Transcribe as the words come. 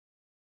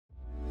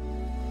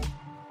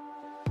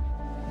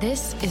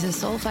This is a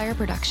Soulfire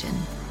production.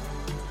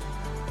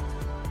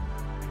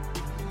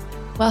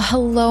 Well,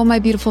 hello, my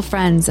beautiful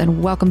friends,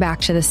 and welcome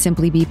back to the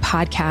Simply Be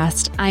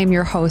podcast. I am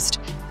your host,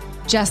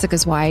 Jessica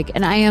Zweig,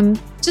 and I am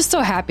just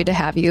so happy to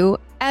have you,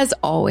 as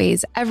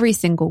always, every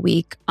single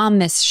week on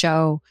this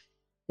show.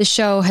 The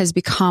show has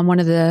become one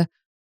of the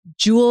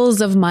jewels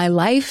of my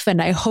life,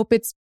 and I hope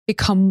it's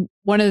become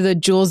one of the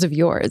jewels of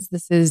yours.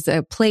 This is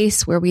a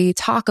place where we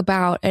talk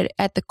about,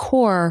 at the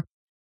core,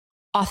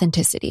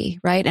 authenticity,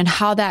 right? And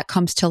how that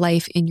comes to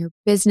life in your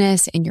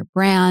business, in your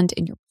brand,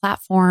 in your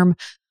platform,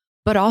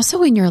 but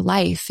also in your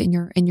life, in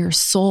your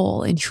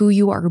soul, and who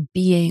you are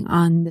being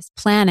on this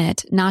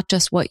planet, not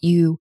just what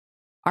you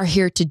are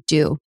here to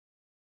do.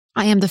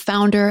 I am the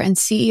founder and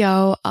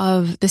CEO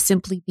of the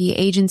Simply Be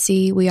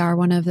agency. We are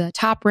one of the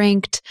top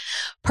ranked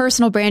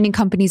personal branding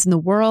companies in the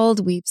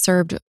world. We've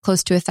served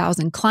close to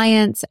 1,000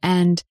 clients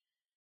and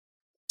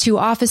 2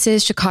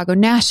 offices, Chicago,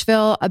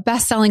 Nashville, a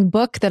best-selling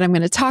book that I'm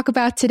going to talk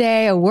about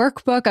today, a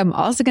workbook. I'm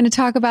also going to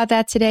talk about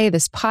that today.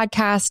 This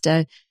podcast,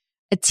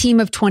 a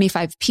team of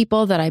 25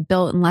 people that I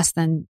built in less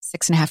than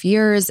 6.5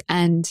 years.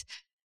 And,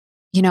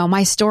 you know,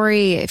 my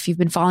story, if you've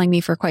been following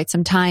me for quite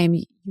some time,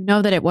 you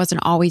know that it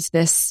wasn't always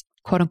this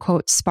quote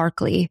unquote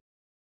sparkly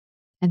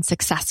and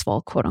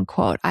successful, quote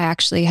unquote. I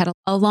actually had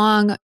a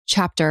long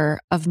chapter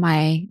of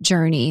my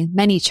journey,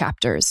 many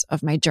chapters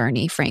of my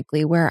journey,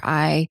 frankly, where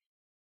I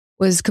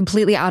was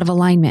completely out of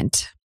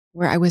alignment,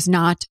 where I was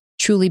not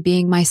truly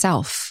being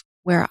myself,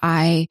 where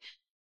I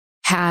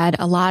had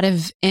a lot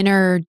of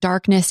inner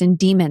darkness and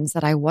demons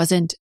that I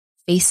wasn't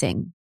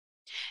facing.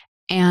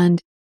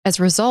 And as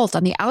a result,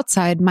 on the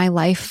outside, my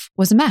life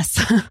was a mess.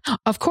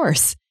 Of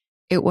course,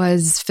 it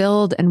was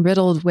filled and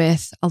riddled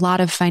with a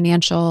lot of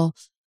financial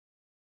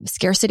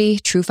scarcity,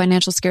 true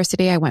financial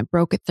scarcity. I went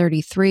broke at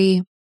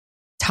 33,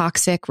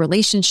 toxic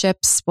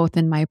relationships, both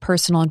in my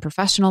personal and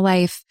professional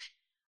life,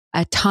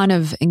 a ton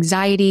of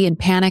anxiety and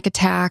panic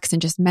attacks and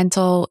just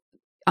mental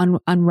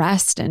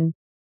unrest and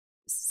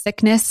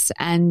sickness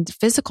and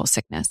physical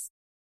sickness.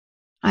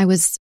 I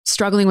was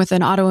struggling with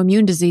an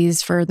autoimmune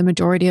disease for the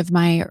majority of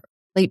my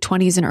late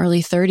 20s and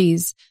early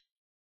 30s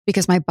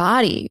because my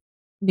body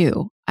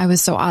knew I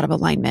was so out of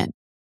alignment.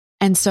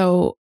 And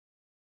so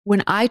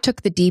when I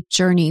took the deep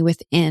journey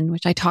within,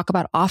 which I talk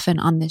about often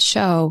on this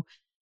show,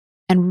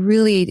 and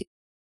really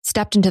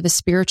stepped into the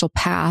spiritual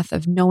path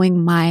of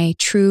knowing my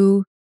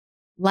true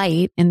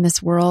light in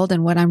this world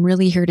and what I'm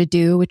really here to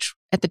do, which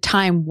at the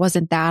time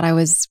wasn't that. I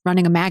was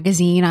running a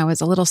magazine. I was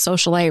a little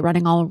socialite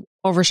running all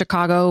over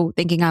Chicago,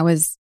 thinking I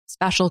was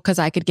special because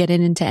I could get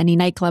into any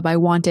nightclub I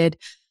wanted,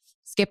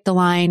 skip the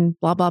line,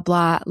 blah, blah,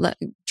 blah,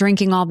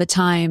 drinking all the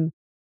time,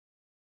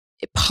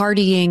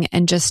 partying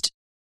and just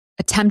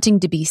attempting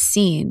to be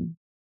seen.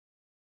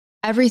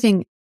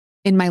 Everything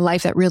in my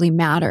life that really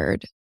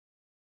mattered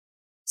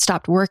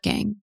stopped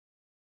working.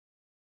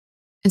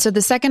 And so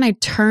the second I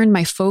turned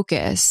my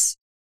focus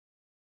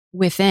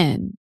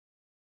within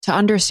to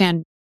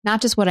understand not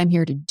just what I'm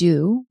here to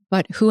do,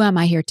 but who am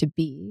I here to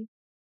be?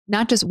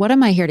 Not just what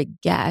am I here to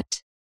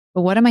get,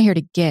 but what am I here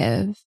to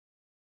give?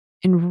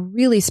 And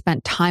really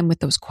spent time with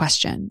those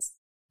questions.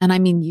 And I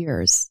mean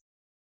years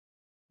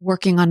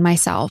working on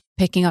myself,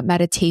 picking up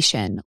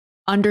meditation,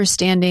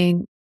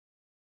 understanding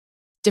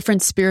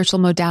different spiritual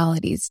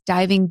modalities,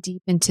 diving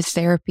deep into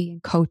therapy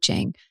and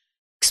coaching,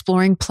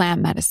 exploring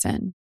plant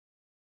medicine,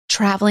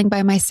 traveling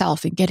by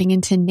myself and getting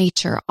into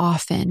nature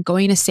often,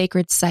 going to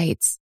sacred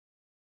sites.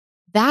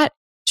 That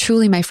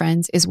truly, my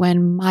friends, is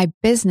when my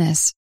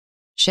business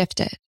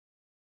shifted.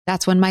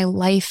 That's when my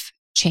life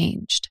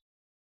changed.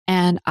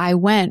 And I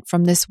went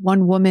from this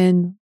one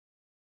woman,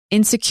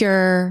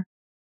 insecure,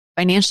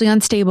 financially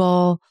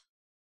unstable,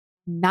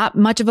 not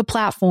much of a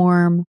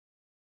platform,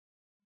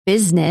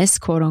 business,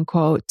 quote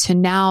unquote, to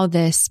now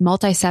this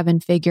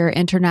multi-7-figure,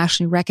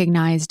 internationally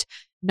recognized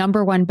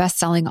 #1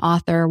 best-selling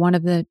author, one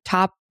of the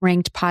top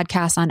ranked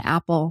podcasts on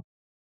Apple.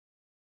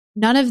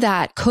 None of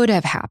that could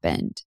have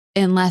happened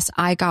unless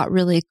I got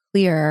really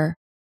clear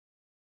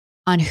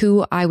on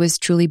who I was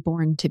truly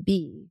born to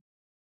be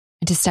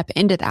and to step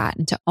into that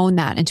and to own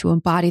that and to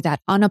embody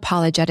that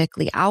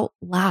unapologetically out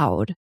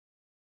loud,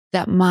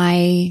 that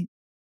my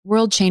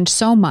world changed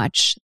so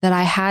much that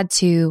I had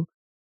to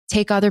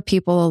take other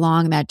people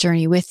along that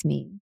journey with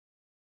me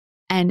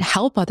and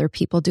help other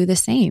people do the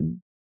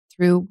same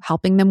through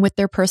helping them with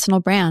their personal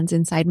brands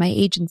inside my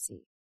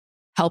agency,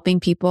 helping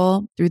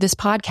people through this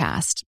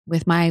podcast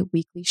with my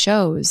weekly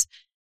shows,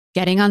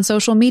 getting on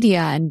social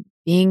media and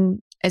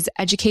being as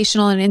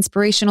educational and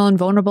inspirational and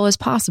vulnerable as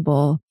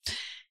possible.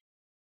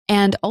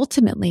 And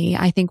ultimately,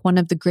 I think one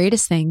of the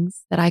greatest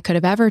things that I could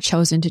have ever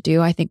chosen to do,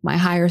 I think my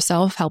higher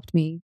self helped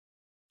me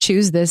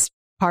choose this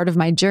part of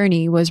my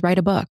journey, was write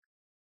a book.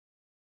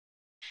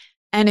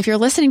 And if you're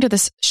listening to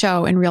this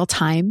show in real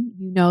time,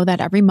 you know that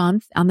every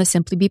month on the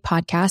Simply Be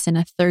podcast in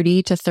a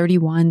 30 to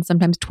 31,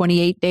 sometimes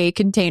 28-day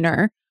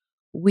container,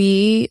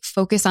 we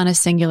focus on a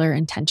singular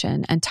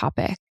intention and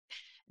topic.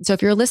 And so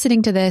if you're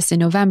listening to this in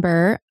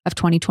November of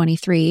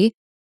 2023,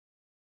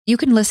 you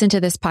can listen to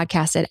this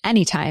podcast at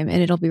any time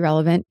and it'll be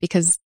relevant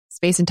because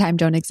space and time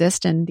don't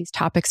exist, and these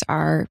topics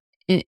are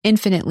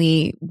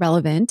infinitely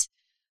relevant.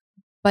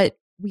 But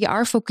we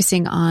are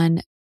focusing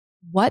on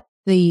what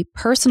the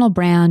personal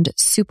brand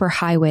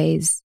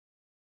superhighways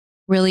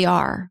really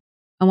are.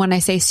 And when I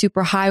say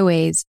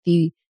superhighways,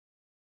 the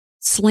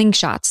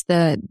slingshots,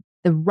 the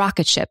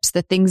rocket ships,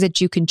 the things that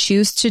you can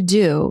choose to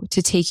do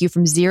to take you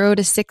from 0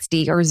 to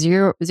 60 or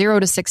zero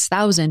to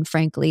 6,000,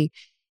 frankly,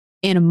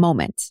 in a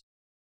moment.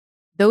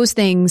 Those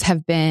things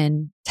have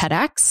been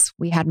TEDx.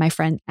 We had my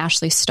friend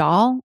Ashley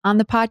Stahl on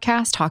the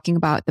podcast talking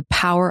about the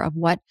power of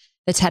what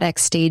the TEDx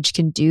stage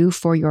can do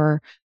for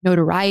your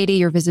notoriety,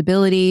 your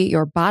visibility,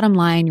 your bottom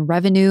line, your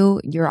revenue,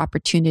 your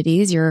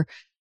opportunities, your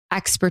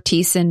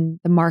expertise in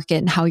the market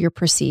and how you're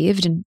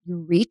perceived and your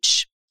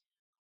reach.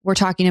 We're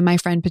talking to my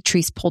friend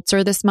Patrice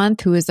Polzer this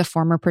month, who is the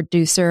former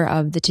producer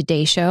of The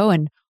Today Show,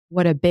 and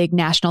what a big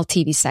national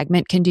TV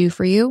segment can do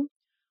for you.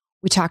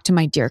 We talked to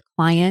my dear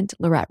client,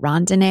 Laurette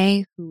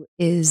Rondenet, who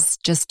is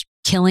just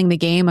killing the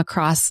game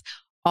across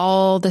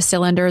all the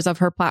cylinders of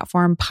her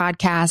platform,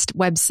 podcast,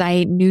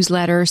 website,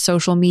 newsletter,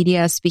 social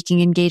media,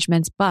 speaking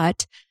engagements.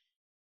 But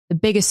the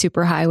biggest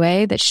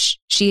superhighway that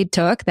she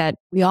took, that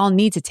we all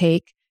need to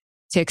take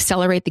to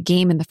accelerate the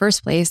game in the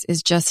first place,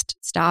 is just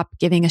stop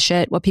giving a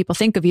shit what people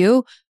think of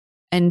you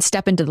and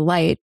step into the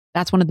light.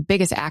 That's one of the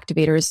biggest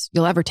activators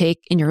you'll ever take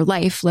in your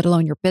life, let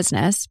alone your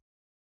business.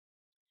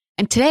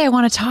 And today I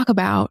want to talk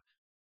about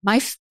my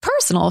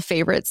personal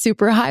favorite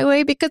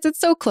superhighway because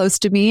it's so close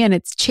to me and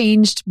it's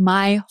changed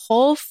my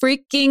whole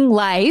freaking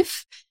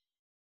life.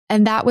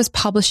 And that was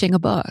publishing a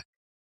book.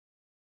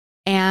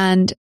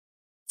 And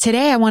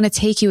today I want to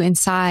take you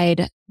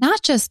inside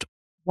not just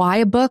why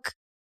a book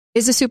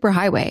is a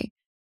superhighway.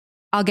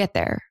 I'll get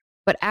there,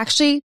 but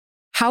actually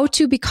how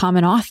to become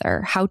an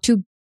author, how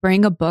to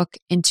bring a book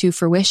into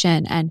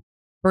fruition and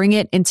bring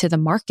it into the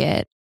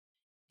market,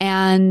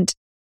 and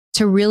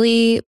to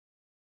really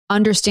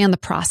understand the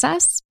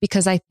process,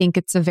 because I think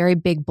it's a very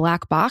big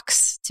black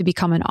box to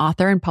become an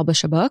author and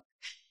publish a book.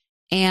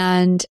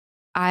 And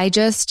I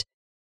just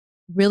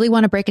really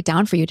want to break it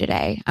down for you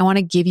today. I want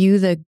to give you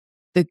the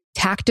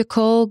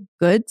tactical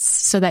goods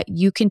so that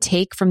you can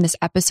take from this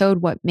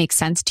episode what makes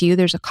sense to you.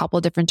 There's a couple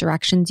of different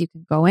directions you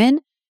can go in.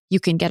 You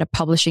can get a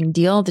publishing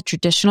deal, the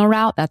traditional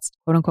route. That's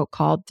quote unquote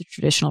called the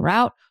traditional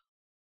route,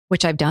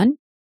 which I've done.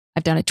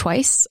 I've done it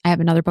twice. I have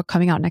another book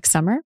coming out next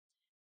summer,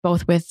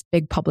 both with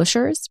big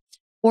publishers.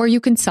 Or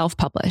you can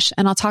self-publish.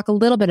 And I'll talk a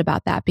little bit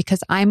about that because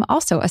I'm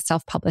also a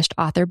self-published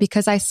author,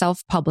 because I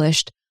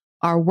self-published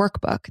our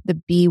workbook, the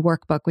B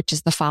workbook, which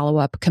is the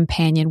follow-up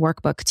companion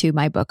workbook to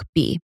my book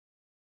B.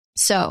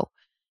 So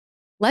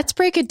let's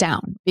break it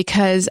down,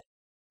 because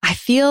I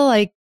feel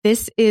like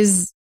this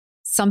is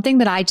something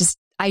that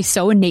I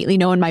so innately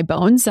know in my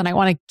bones, and I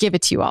want to give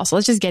it to you all. So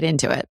let's just get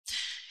into it.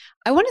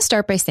 I want to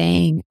start by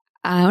saying,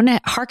 I want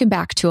to harken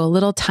back to a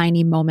little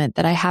tiny moment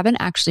that I haven't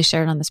actually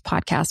shared on this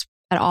podcast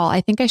at all.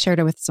 I think I shared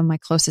it with some of my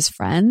closest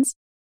friends.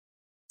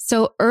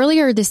 So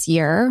earlier this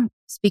year,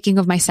 speaking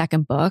of my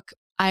second book,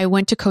 I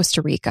went to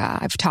Costa Rica.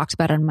 I've talked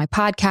about it on my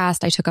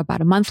podcast. I took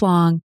about a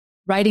month-long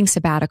writing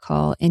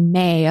sabbatical in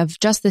May of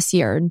just this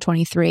year in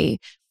 23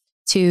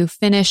 to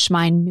finish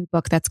my new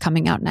book that's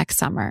coming out next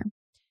summer.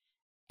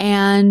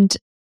 And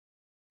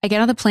I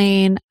get on the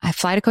plane, I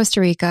fly to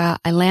Costa Rica,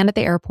 I land at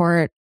the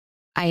airport,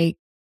 I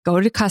go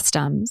to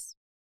customs,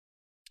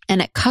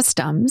 and at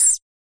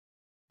customs,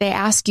 they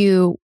ask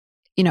you,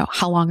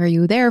 how long are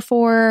you there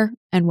for?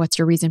 And what's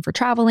your reason for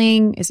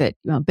traveling? Is it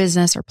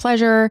business or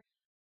pleasure?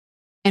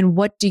 And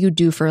what do you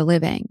do for a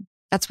living?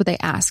 That's what they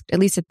asked, at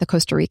least at the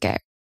Costa Rica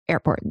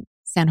airport in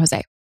San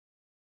Jose.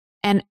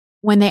 And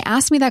when they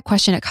asked me that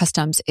question at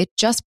customs, it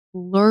just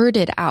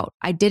blurted out.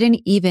 I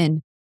didn't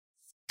even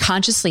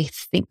consciously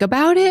think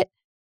about it.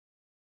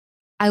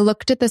 I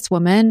looked at this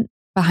woman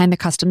behind the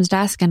customs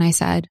desk and I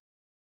said,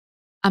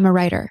 I'm a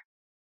writer.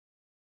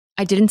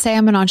 I didn't say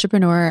I'm an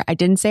entrepreneur. I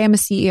didn't say I'm a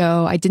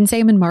CEO. I didn't say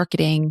I'm in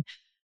marketing.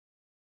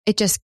 It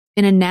just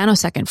in a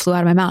nanosecond flew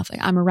out of my mouth.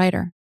 Like, I'm a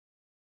writer.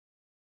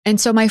 And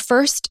so my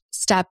first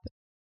step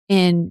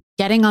in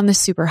getting on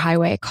this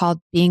superhighway called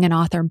being an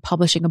author and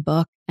publishing a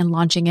book and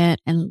launching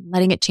it and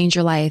letting it change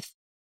your life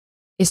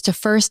is to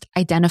first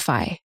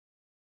identify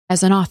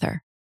as an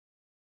author,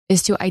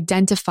 is to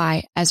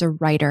identify as a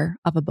writer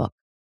of a book.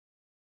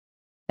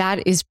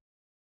 That is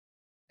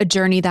a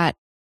journey that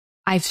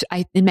I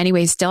in many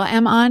ways still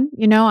am on.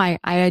 I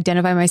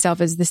identify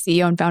myself as the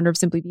CEO and founder of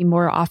Simply Be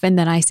more often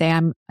than I say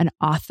I'm an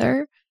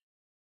author.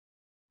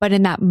 But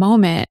in that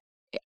moment,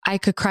 I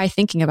could cry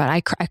thinking about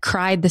it. I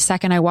cried the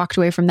second I walked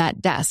away from that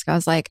desk. I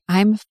was like,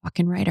 I'm a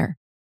fucking writer.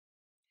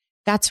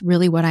 That's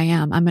really what I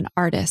am. I'm an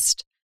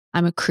artist.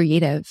 I'm a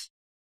creative,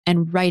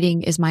 and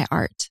writing is my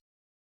art.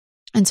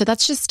 And so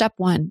that's just step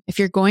one. If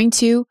you're going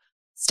to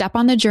step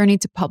on the journey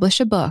to publish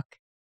a book,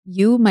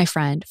 you, my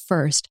friend,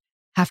 first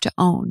have to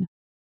own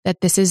that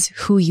this is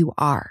who you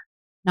are,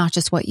 not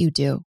just what you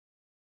do.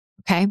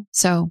 Okay.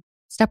 So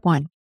step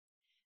one.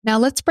 Now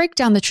let's break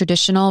down the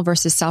traditional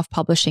versus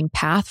self-publishing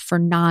path for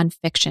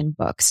nonfiction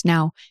books.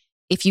 Now,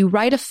 if you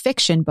write a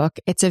fiction book,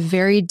 it's a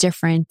very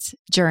different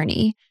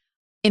journey.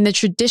 In the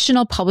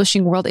traditional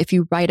publishing world, if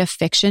you write a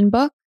fiction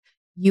book,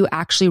 you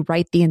actually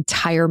write the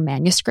entire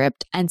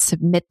manuscript and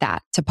submit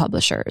that to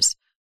publishers.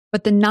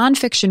 But the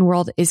nonfiction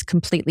world is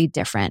completely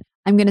different.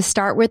 I'm going to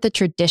start with the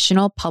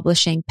traditional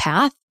publishing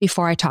path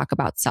before I talk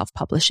about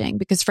self-publishing,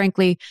 because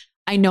frankly,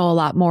 I know a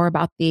lot more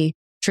about the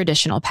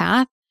traditional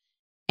path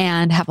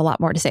and have a lot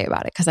more to say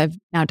about it because I've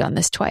now done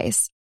this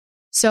twice.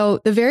 So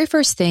the very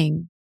first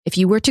thing, if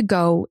you were to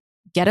go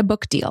get a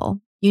book deal,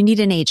 you need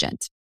an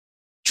agent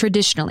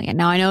traditionally. And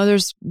now I know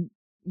there's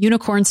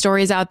unicorn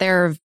stories out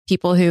there of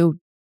people who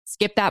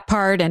skipped that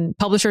part and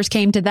publishers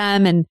came to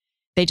them and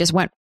they just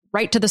went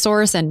right to the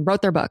source and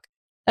wrote their book.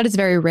 That is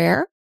very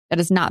rare. That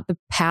is not the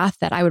path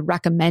that I would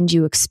recommend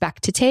you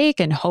expect to take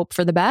and hope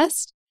for the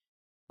best.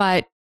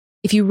 But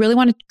if you really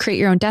want to create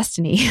your own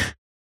destiny,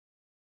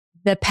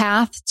 the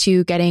path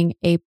to getting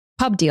a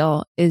pub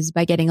deal is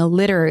by getting a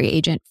literary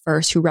agent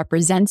first who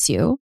represents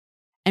you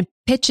and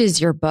pitches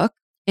your book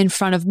in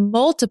front of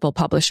multiple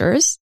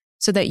publishers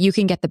so that you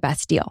can get the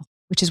best deal,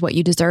 which is what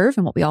you deserve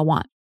and what we all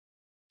want.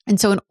 And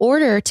so in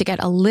order to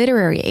get a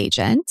literary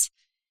agent,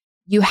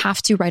 you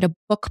have to write a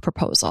book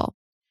proposal.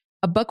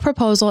 A book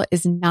proposal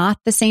is not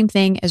the same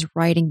thing as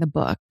writing the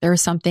book. There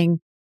is something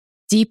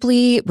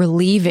deeply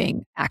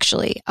relieving,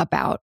 actually,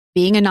 about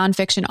being a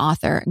nonfiction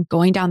author and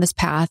going down this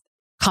path,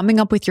 coming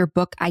up with your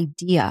book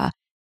idea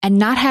and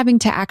not having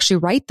to actually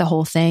write the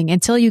whole thing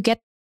until you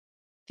get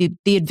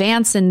the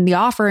advance and the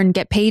offer and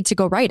get paid to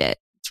go write it.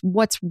 It's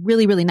what's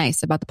really, really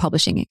nice about the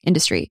publishing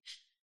industry.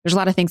 There's a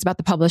lot of things about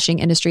the publishing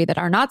industry that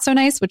are not so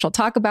nice, which I'll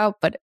talk about,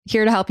 but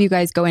here to help you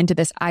guys go into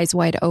this eyes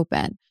wide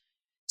open.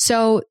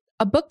 So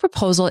a book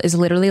proposal is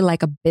literally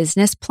like a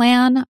business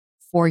plan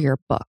for your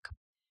book.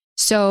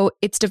 So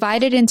it's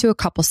divided into a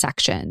couple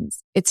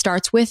sections. It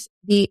starts with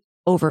the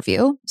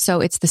overview.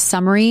 So it's the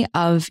summary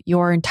of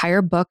your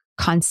entire book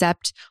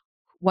concept,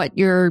 what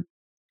you're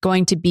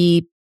going to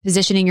be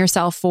positioning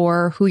yourself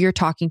for, who you're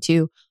talking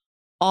to,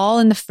 all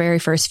in the very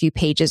first few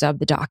pages of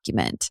the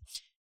document.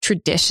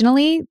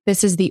 Traditionally,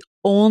 this is the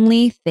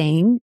only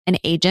thing an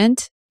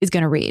agent is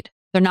going to read.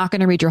 They're not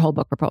going to read your whole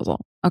book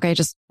proposal. Okay,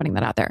 just putting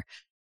that out there.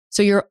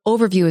 So your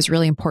overview is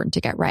really important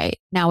to get right.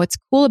 Now, what's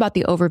cool about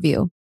the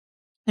overview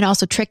and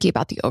also tricky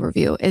about the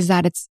overview is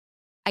that it's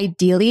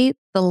ideally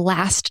the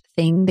last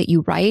thing that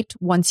you write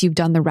once you've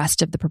done the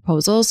rest of the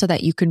proposal so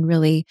that you can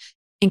really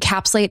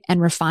encapsulate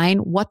and refine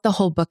what the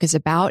whole book is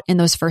about in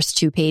those first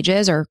 2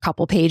 pages or a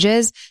couple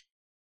pages.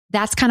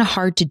 That's kind of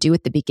hard to do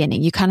at the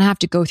beginning. You kind of have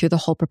to go through the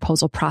whole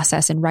proposal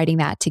process and writing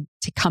that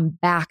to come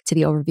back to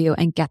the overview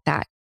and get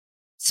that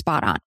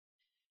spot on.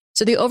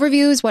 So the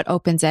overview is what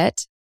opens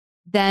it.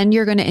 Then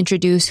you're going to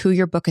introduce who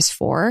your book is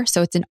for.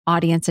 So it's an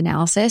audience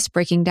analysis,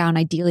 breaking down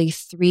ideally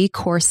 3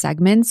 core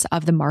segments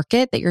of the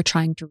market that you're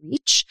trying to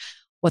reach,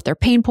 what their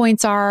pain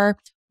points are,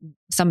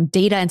 some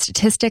data and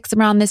statistics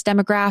around this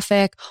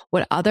demographic,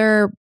 what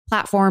other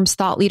platforms,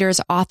 thought leaders,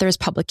 authors,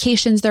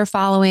 publications they're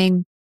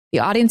following. The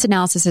audience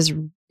analysis is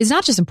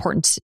not just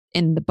important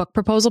in the book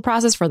proposal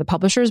process for the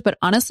publishers, but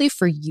honestly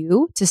for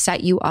you to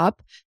set you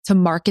up to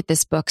market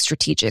this book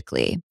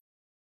strategically.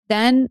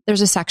 Then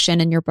there's a section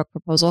in your book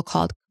proposal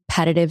called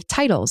competitive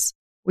titles,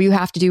 where you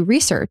have to do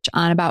research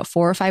on about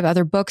 4 or 5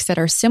 other books that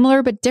are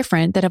similar but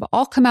different that have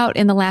all come out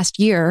in the last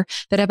year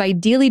that have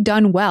ideally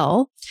done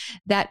well,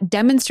 that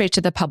demonstrate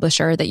to the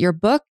publisher that your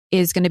book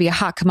is going to be a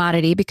hot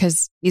commodity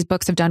because these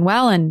books have done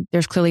well and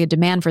there's clearly a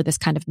demand for this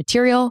kind of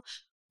material.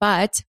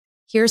 But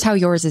here's how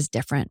yours is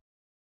different.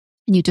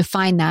 And you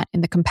define that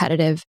in the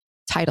competitive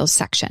titles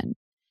section.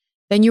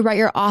 Then you write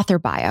your author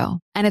bio.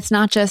 And it's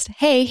not just,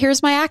 hey,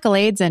 here's my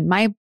accolades and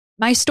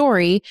my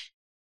story.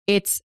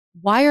 It's,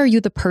 why are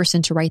you the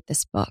person to write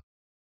this book?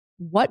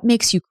 What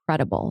makes you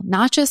credible?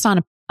 Not just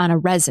on a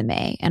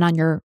resume and on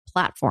your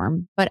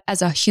platform, but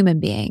as a human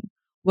being.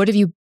 What have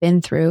you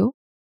been through?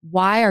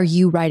 Why are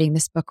you writing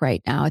this book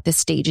right now at this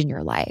stage in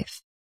your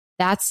life?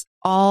 That's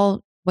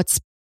all what's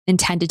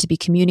intended to be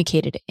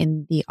communicated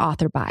in the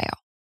author bio.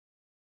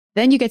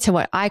 Then you get to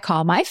what I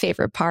call my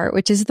favorite part,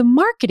 which is the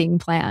marketing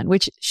plan,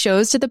 which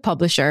shows to the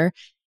publisher,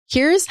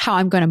 here's how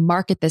I'm going to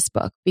market this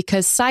book.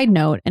 Because side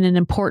note, and an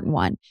important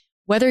one,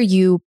 whether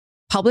you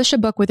publish a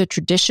book with a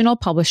traditional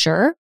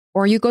publisher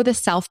or you go the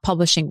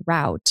self-publishing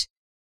route,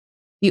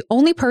 the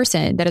only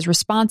person that is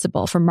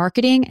responsible for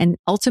marketing and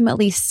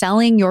ultimately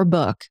selling your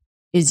book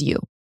is you.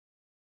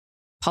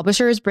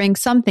 Publishers bring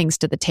some things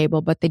to the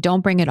table, but they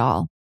don't bring it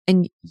all.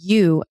 And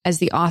you, as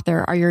the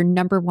author, are your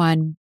number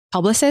one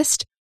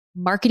publicist,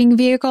 marketing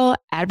vehicle,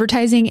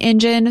 advertising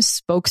engine,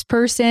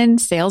 spokesperson,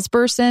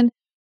 salesperson.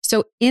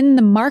 So in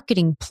the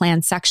marketing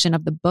plan section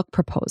of the book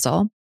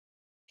proposal,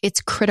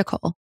 it's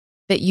critical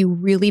that you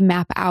really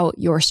map out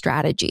your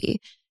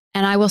strategy.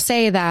 And I will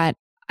say that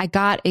I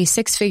got a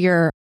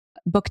 6-figure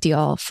book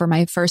deal for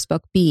my first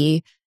book,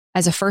 B,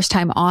 as a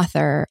first-time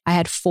author. I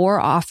had 4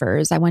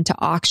 offers. I went to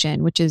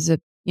auction, which is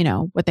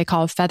what they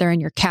call a feather in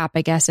your cap,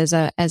 I guess, as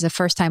a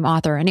first-time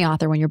author, any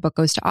author when your book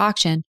goes to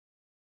auction.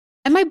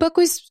 And my book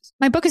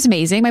is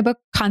amazing. My book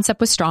concept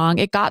was strong.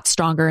 It got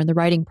stronger in the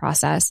writing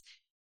process.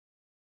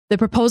 The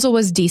proposal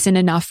was decent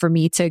enough for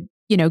me to,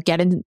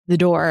 get in the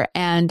door.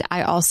 And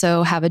I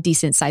also have a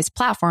decent sized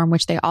platform,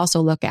 which they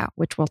also look at,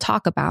 which we'll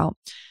talk about.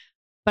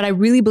 But I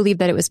really believe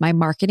that it was my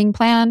marketing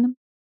plan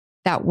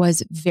that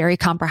was very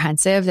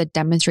comprehensive, that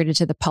demonstrated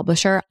to the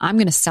publisher, I'm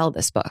going to sell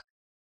this book.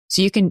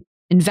 So you can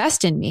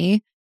invest in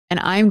me, and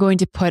I'm going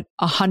to put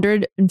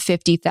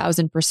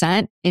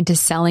 150,000% into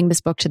selling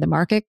this book to the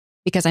market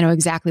because I know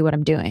exactly what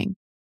I'm doing.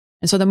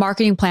 And so the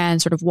marketing plan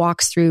sort of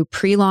walks through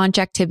pre-launch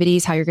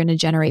activities, how you're going to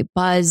generate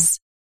buzz,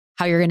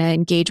 how you're going to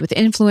engage with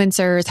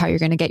influencers, how you're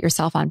going to get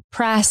yourself on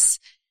press,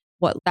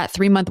 what that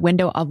 3-month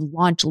window of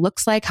launch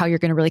looks like, how you're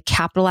going to really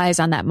capitalize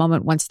on that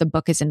moment once the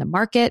book is in the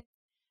market.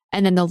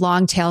 And then the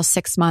long tail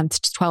 6 months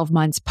to 12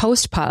 months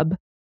post pub.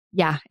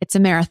 Yeah, it's a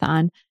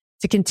marathon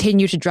to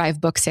continue to drive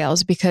book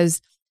sales,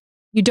 because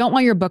you don't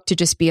want your book to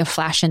just be a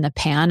flash in the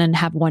pan and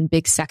have one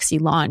big sexy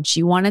launch.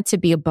 You want it to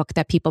be a book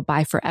that people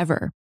buy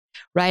forever,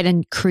 right?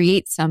 And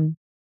create some,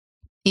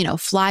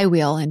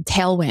 flywheel and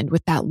tailwind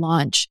with that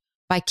launch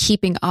by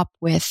keeping up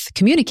with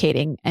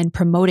communicating and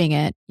promoting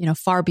it,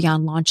 far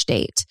beyond launch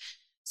date.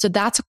 So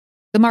that's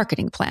the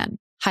marketing plan,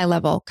 high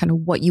level, kind of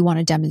what you want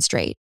to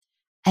demonstrate.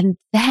 And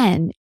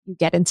then you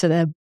get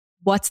into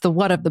what's the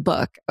what of the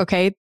book.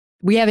 Okay.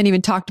 We haven't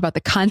even talked about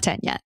the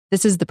content yet.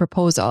 This is the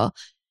proposal.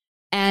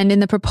 And in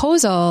the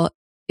proposal,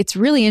 it's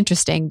really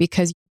interesting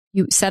because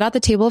you set out the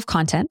table of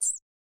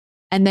contents,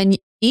 and then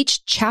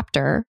each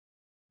chapter,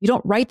 you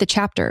don't write the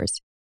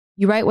chapters.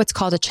 You write what's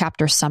called a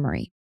chapter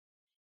summary.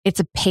 It's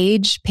a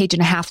page and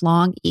a half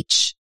long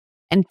each.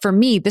 And for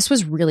me, this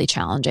was really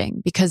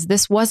challenging because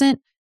this wasn't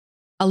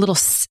a little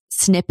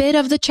snippet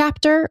of the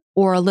chapter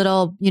or a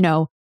little,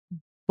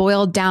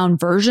 boiled down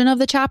version of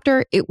the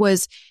chapter. It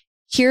was,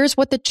 here's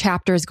what the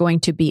chapter is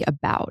going to be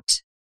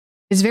about.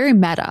 It's very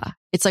meta.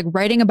 It's like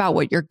writing about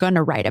what you're going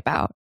to write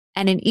about.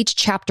 And in each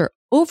chapter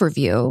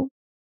overview,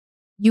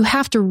 you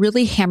have to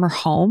really hammer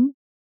home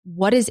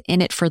what is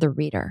in it for the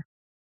reader.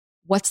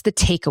 What's the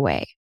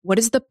takeaway? What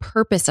is the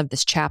purpose of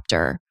this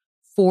chapter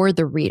for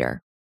the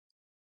reader?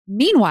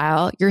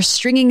 Meanwhile, you're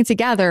stringing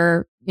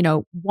together,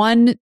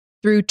 1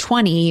 through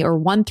 20 or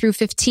 1 through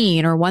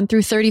 15 or 1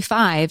 through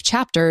 35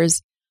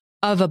 chapters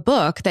of a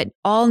book that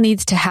all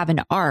needs to have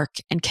an arc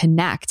and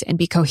connect and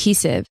be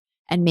cohesive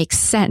and make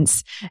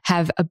sense,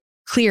 have a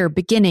clear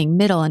beginning,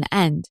 middle, and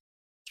end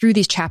through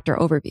these chapter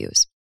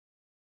overviews.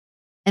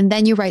 And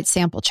then you write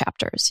sample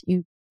chapters.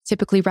 You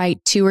typically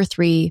write 2 or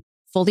 3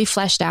 fully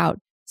fleshed out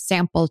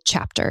sample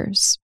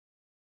chapters.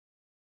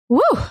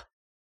 Woo!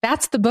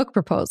 That's the book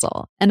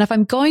proposal. And if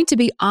I'm going to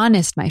be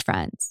honest, my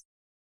friends,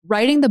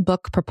 writing the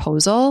book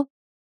proposal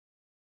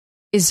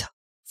is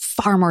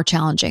far more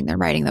challenging than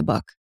writing the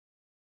book.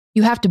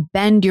 You have to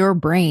bend your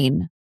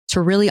brain to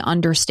really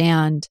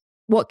understand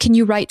what can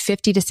you write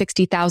 50 to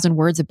 60,000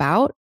 words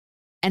about,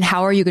 and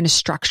how are you going to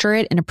structure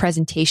it in a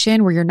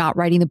presentation where you're not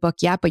writing the book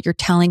yet, but you're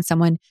telling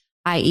someone,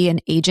 i.e. an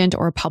agent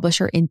or a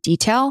publisher, in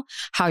detail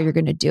how you're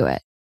going to do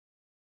it.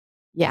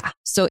 Yeah.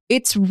 So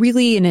it's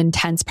really an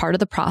intense part of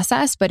the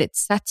process, but it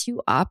sets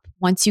you up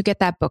once you get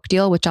that book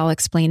deal, which I'll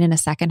explain in a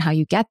second how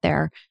you get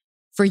there,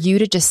 for you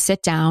to just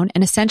sit down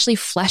and essentially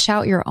flesh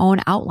out your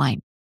own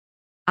outline.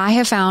 I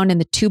have found in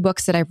the 2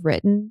 books that I've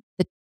written,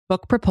 the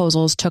book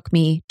proposals took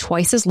me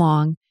twice as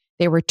long.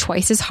 They were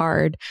twice as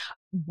hard,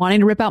 wanting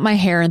to rip out my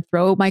hair and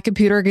throw my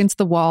computer against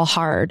the wall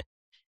hard.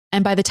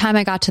 And by the time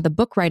I got to the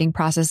book writing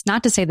process,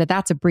 not to say that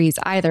that's a breeze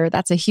either,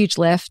 that's a huge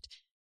lift,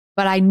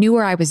 but I knew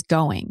where I was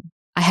going.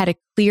 I had a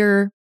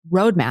clear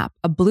roadmap,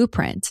 a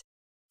blueprint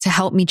to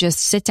help me just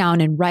sit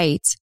down and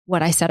write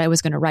what I said I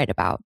was going to write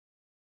about.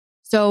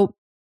 So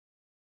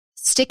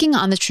sticking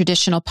on the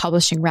traditional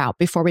publishing route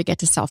before we get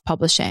to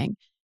self-publishing,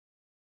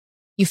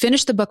 you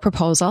finish the book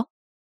proposal,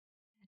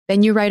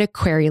 then you write a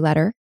query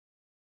letter.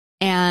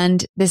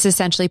 And this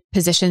essentially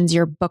positions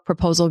your book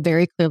proposal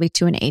very clearly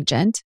to an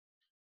agent.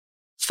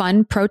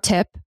 Fun pro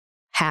tip,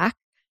 hack.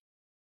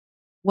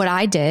 What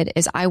I did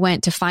is I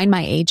went to find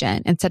my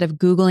agent instead of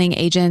Googling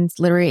agents,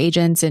 literary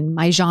agents in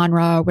my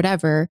genre or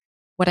whatever.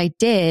 What I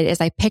did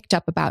is I picked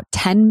up about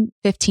 10,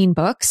 15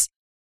 books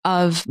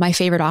of my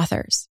favorite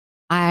authors.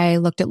 I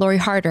looked at Lori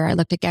Harder. I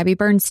looked at Gabby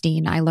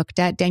Bernstein. I looked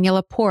at Danielle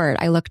Laporte.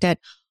 I looked at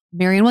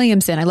Marianne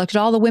Williamson. I looked at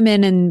all the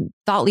women and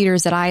thought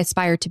leaders that I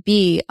aspire to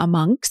be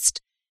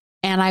amongst.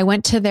 And I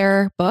went to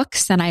their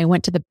books and I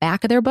went to the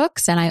back of their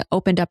books and I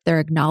opened up their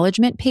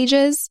acknowledgement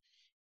pages,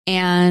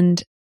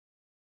 and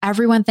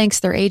everyone thanks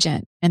their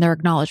agent in their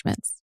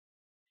acknowledgements.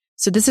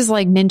 So this is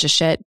like ninja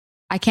shit.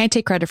 I can't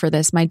take credit for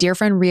this. My dear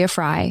friend Rhea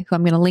Fry, who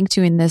I'm going to link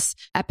to in this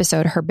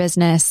episode, her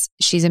business,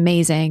 she's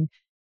amazing.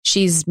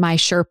 She's my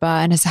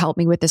Sherpa and has helped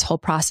me with this whole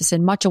process.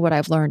 And much of what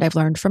I've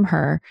learned from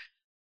her.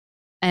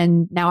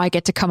 And now I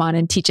get to come on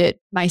and teach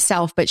it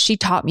myself, but she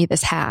taught me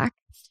this hack.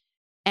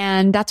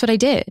 And that's what I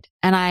did.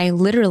 And I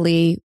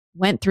literally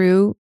went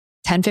through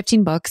 10,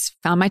 15 books,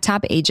 found my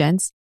top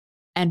agents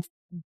and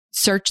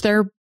searched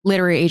their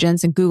literary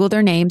agents and Googled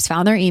their names,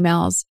 found their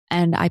emails,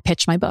 and I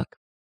pitched my book.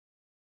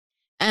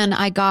 And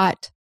I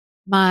got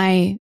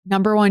my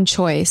number one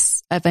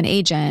choice of an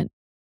agent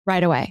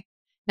right away.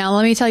 Now,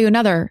 let me tell you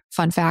another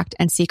fun fact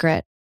and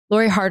secret.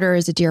 Lori Harder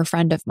is a dear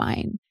friend of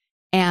mine.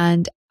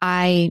 And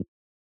I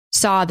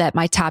saw that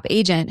my top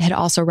agent had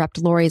also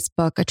repped Lori's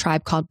book, A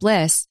Tribe Called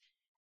Bliss.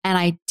 And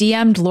I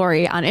DM'd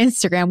Lori on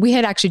Instagram. We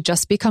had actually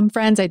just become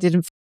friends. I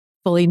didn't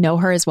fully know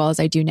her as well as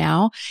I do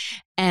now.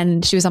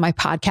 And she was on my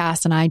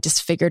podcast and I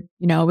just figured,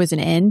 it was an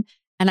in.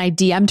 And I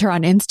DM'd her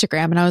on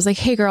Instagram and I was like,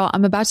 hey girl,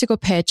 I'm about to go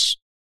pitch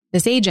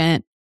this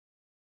agent.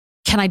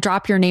 Can I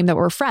drop your name that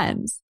we're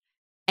friends?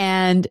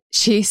 And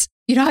she's,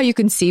 how you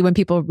can see when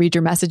people read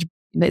your message,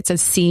 it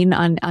says seen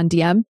on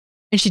DM.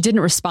 And she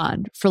didn't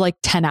respond for like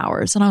 10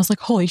 hours. And I was like,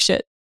 holy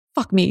shit,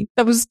 fuck me.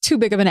 That was too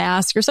big of an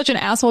ask. You're such an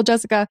asshole,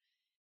 Jessica.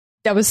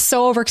 That was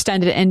so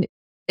overextended. And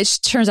it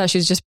turns out she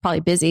was just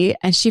probably busy.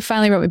 And she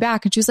finally wrote me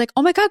back and she was like,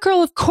 oh my God,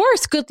 girl, of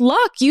course. Good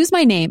luck. Use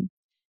my name.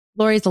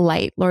 Lori's a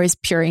light. Lori's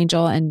pure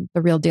angel and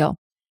the real deal.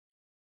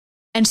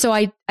 And so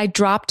I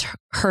dropped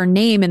her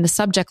name in the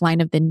subject line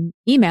of the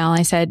email.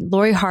 I said,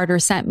 Lori Harder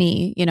sent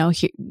me,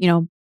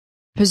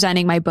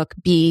 presenting my book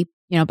B,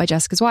 by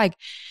Jessica Zweig.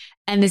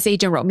 And this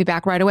agent wrote me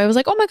back right away. I was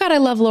like, oh my God, I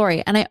love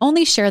Lori. And I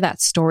only share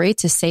that story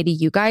to say to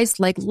you guys,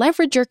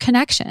 leverage your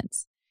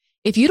connections.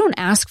 If you don't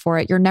ask for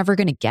it, you're never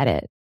going to get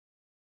it.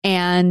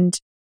 And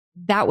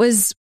that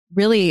was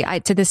really,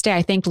 to this day,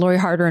 I thank Lori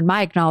Harder in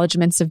my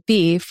acknowledgments of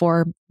B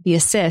for the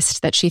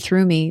assist that she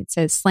threw me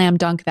to slam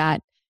dunk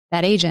that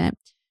agent.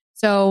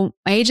 So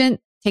my agent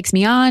takes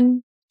me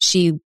on.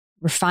 She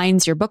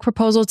refines your book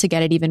proposal to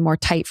get it even more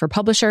tight for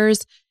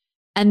publishers.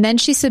 And then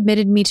she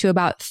submitted me to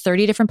about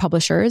 30 different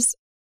publishers.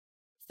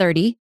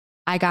 30.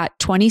 I got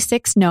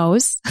 26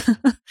 no's.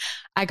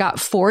 I got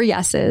 4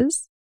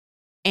 yeses.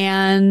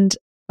 And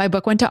my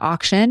book went to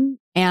auction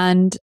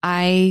and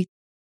I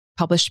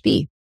published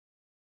B.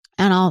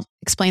 And I'll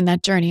explain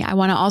that journey. I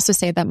want to also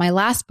say that my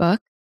last book,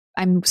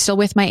 I'm still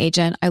with my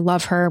agent. I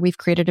love her. We've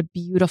created a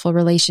beautiful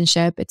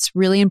relationship. It's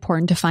really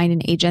important to find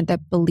an agent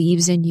that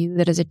believes in you,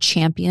 that is a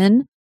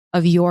champion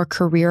of your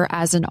career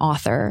as an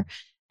author.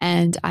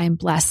 And I'm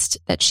blessed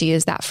that she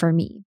is that for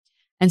me.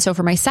 And so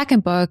for my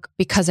second book,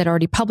 because I'd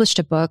already published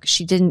a book,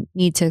 she didn't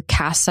need to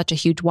cast such a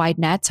huge wide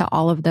net to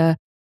all of the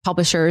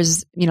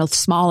publishers,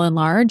 small and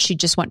large. She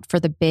just went for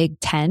the big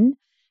 10.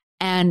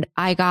 And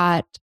I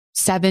got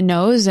 7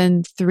 no's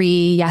and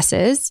 3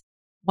 yeses.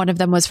 One of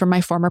them was from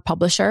my former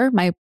publisher.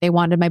 They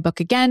wanted my book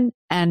again,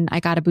 and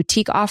I got a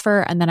boutique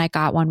offer. And then I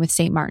got one with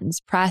St.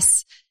 Martin's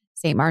Press,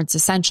 St. Martin's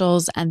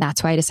Essentials. And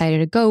that's who I decided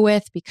to go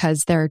with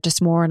because they're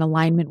just more in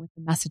alignment with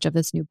the message of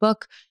this new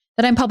book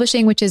that I'm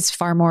publishing, which is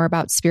far more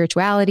about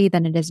spirituality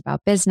than it is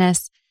about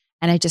business.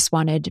 And I just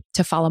wanted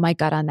to follow my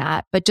gut on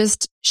that. But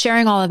just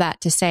sharing all of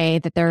that to say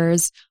that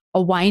there's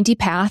a windy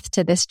path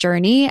to this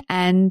journey,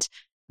 and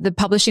the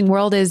publishing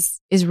world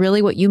is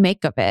really what you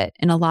make of it.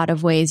 In a lot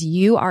of ways,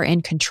 you are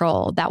in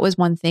control. That was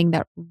one thing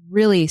that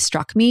really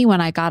struck me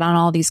when I got on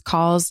all these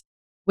calls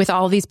with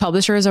all these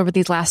publishers over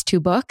these last 2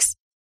 books.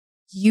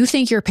 You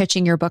think you're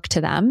pitching your book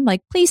to them,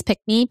 like, please pick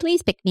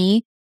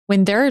me,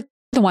 when they're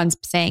the ones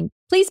saying,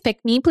 please pick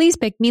me.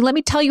 Let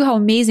me tell you how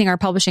amazing our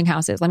publishing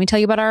house is. Let me tell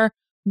you about our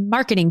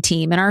marketing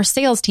team and our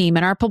sales team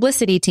and our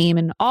publicity team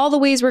and all the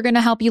ways we're going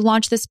to help you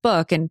launch this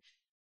book. And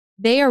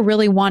they are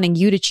really wanting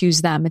you to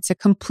choose them. It's a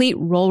complete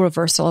role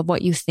reversal of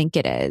what you think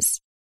it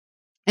is.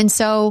 And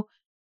so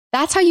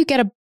that's how you get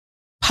a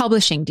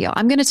publishing deal.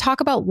 I'm going to talk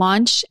about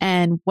launch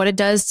and what it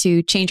does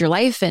to change your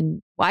life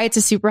and why it's a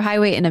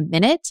superhighway in a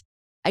minute.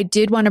 I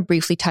did want to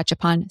briefly touch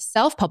upon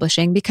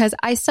self-publishing because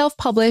I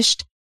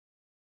self-published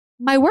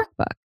my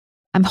workbook.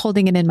 I'm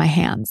holding it in my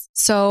hands.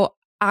 So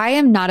I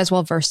am not as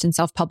well versed in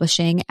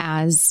self-publishing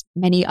as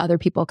many other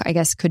people, I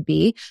guess, could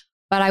be.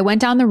 But I went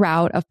down the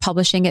route of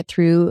publishing it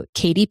through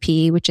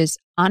KDP, which is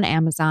on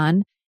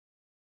Amazon.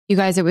 You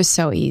guys, it was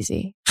so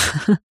easy.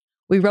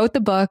 We wrote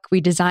the book. We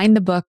designed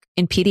the book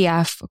in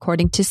PDF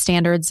according to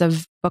standards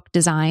of book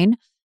design.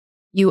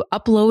 You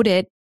upload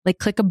it,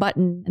 click a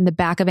button in the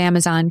back of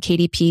Amazon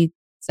KDP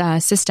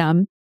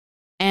system,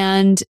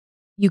 and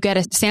you get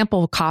a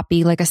sample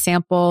copy, like a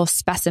sample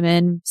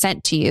specimen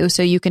sent to you.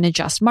 So you can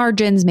adjust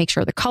margins, make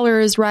sure the color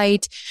is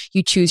right.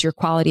 You choose your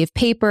quality of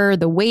paper,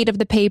 the weight of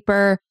the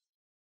paper.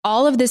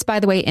 All of this, by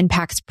the way,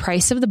 impacts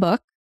price of the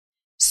book.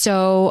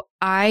 So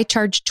I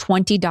charge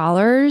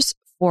 $20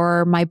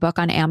 for my book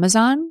on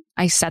Amazon.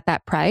 I set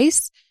that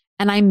price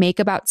and I make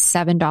about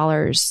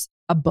 $7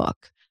 a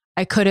book.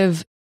 I could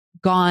have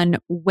gone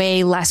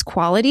way less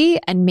quality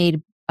and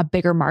made a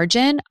bigger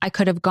margin. I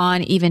could have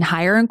gone even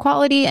higher in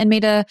quality and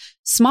made a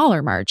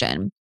smaller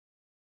margin.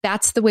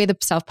 That's the way the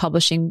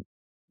self-publishing,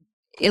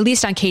 at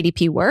least on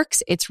KDP,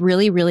 works. It's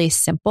really, really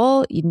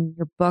simple. In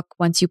your book,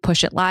 once you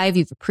push it live,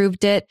 you've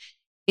approved it.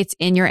 It's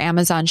in your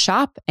Amazon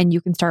shop and you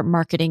can start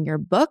marketing your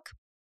book.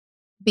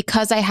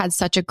 Because I had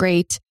such a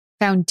great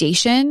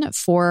foundation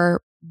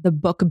for the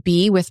book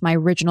B with my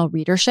original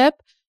readership,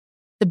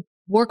 the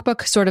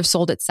workbook sort of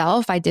sold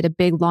itself. I did a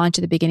big launch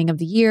at the beginning of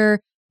the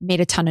year. made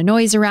a ton of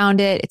noise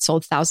around it. It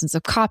sold thousands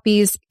of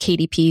copies.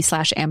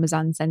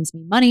 KDP/Amazon sends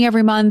me money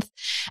every month.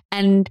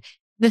 And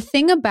the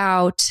thing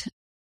about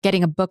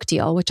getting a book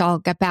deal, which I'll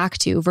get back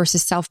to,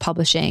 versus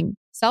self-publishing,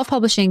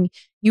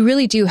 you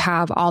really do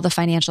have all the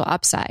financial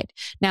upside.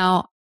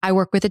 Now, I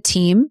work with a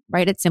team,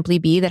 right, at Simply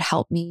Be that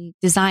helped me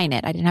design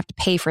it. I didn't have to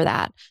pay for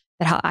that.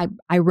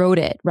 I wrote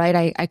it,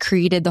 right? I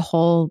created the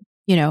whole,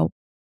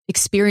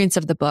 experience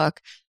of the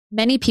book.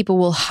 Many people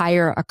will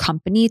hire a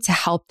company to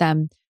help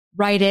them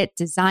write it,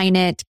 design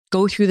it,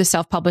 go through the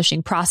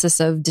self-publishing process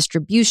of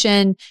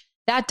distribution.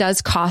 That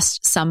does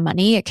cost some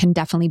money. It can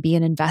definitely be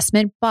an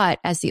investment, but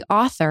as the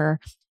author,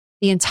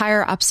 the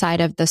entire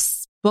upside of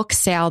this book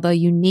sale, the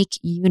unique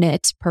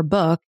unit per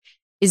book,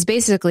 is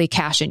basically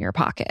cash in your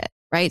pocket,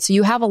 right? So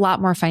you have a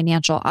lot more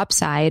financial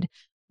upside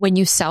when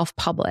you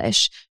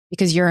self-publish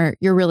because you're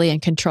really in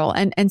control.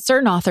 And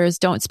certain authors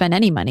don't spend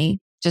any money,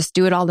 just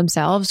do it all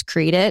themselves,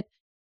 create it,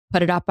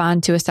 put it up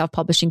onto a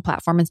self-publishing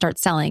platform and start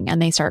selling, and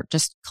they start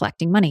just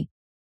collecting money.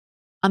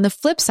 On the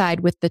flip side,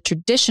 with the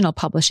traditional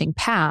publishing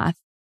path,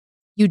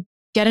 you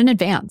get an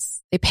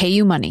advance. They pay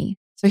you money.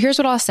 So here's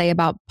what I'll say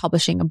about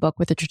publishing a book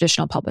with a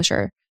traditional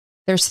publisher.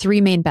 There's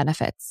three main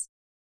benefits.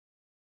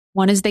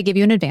 One is they give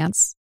you an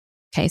advance.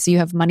 Okay, so you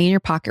have money in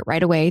your pocket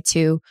right away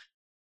to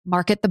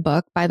market the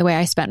book. By the way,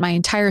 I spent my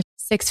entire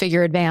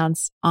 6-figure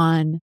advance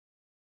on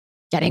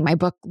getting my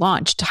book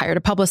launched, hired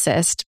a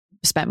publicist,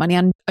 spent money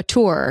on a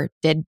tour,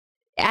 did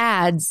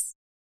ads.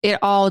 It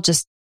all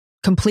just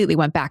completely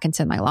went back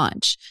into my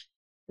launch.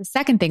 The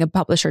second thing a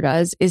publisher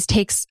does is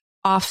takes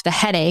off the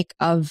headache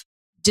of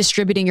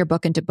distributing your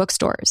book into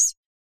bookstores.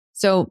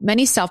 So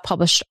many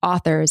self-published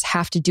authors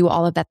have to do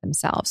all of that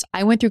themselves.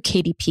 I went through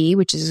KDP,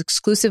 which is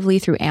exclusively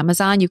through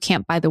Amazon. You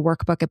can't buy the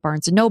workbook at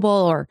Barnes & Noble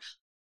or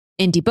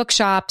indie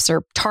bookshops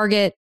or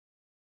Target.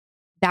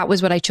 That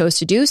was what I chose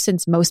to do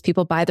since most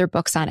people buy their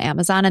books on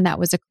Amazon, and that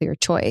was a clear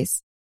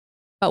choice.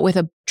 But with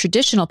a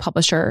traditional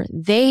publisher,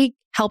 they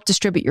help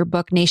distribute your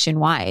book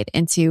nationwide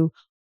into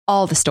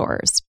all the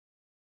stores.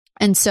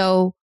 And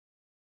so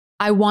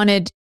I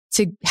wanted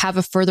to have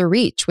a further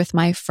reach with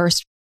my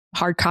first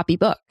hard copy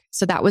book.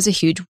 So that was a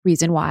huge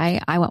reason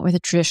why I went with a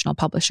traditional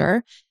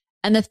publisher.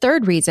 And the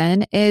third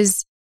reason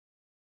is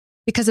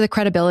because of the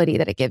credibility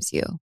that it gives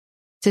you.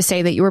 To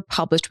say that you were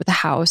published with a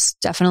house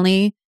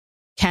definitely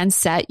can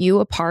set you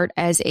apart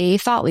as a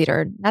thought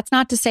leader. That's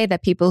not to say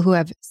that people who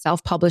have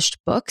self-published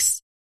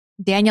books,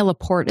 Danielle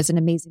Laporte is an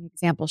amazing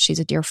example. She's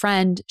a dear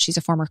friend. She's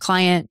a former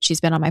client.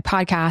 She's been on my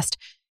podcast.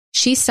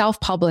 She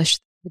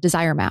self-published the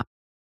Desire Map.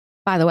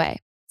 By the way,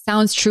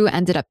 Sounds True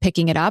ended up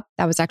picking it up.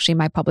 That was actually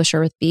my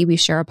publisher with B. We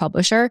share a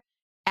publisher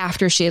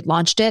after she had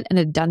launched it and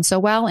had done so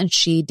well. And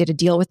she did a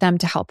deal with them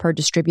to help her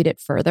distribute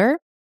it further.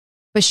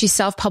 But she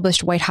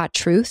self-published White Hot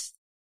Truth,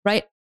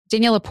 right?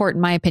 Danielle Laporte,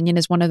 in my opinion,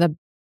 is one of the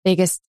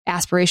biggest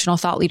aspirational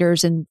thought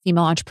leaders in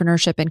female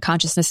entrepreneurship and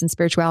consciousness and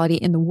spirituality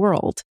in the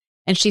world.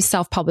 And she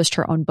self-published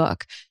her own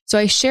book. So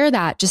I share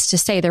that just to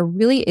say there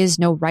really is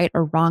no right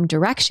or wrong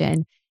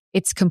direction.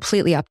 It's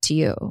completely up to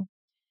you.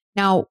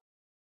 Now,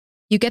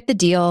 you get the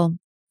deal,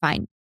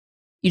 fine.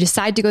 You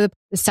decide to go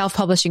the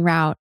self-publishing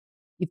route.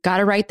 You've got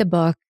to write the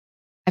book.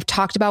 I've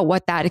talked about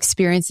what that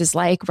experience is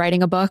like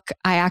writing a book.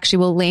 I actually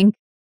will link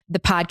the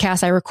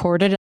podcast I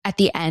recorded at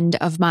the end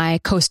of my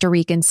Costa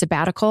Rican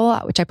sabbatical,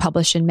 which I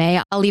published in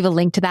May. I'll leave a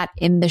link to that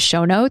in the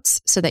show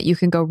notes so that you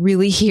can go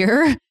really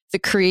hear the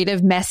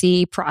creative,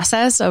 messy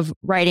process of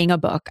writing a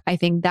book. I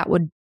think that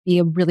would be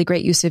a really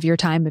great use of your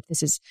time if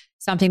this is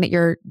something that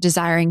you're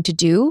desiring to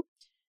do.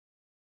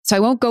 So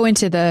I won't go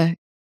into the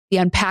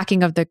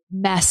unpacking of the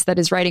mess that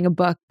is writing a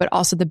book, but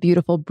also the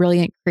beautiful,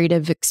 brilliant,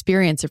 creative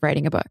experience of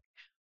writing a book.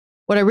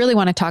 What I really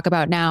want to talk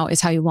about now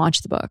is how you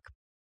launch the book,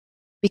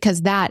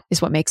 because that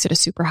is what makes it a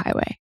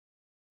superhighway.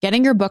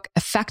 Getting your book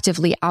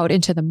effectively out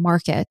into the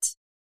market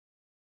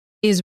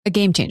is a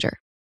game changer.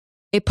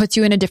 It puts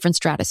you in a different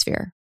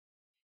stratosphere.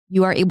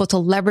 You are able to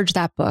leverage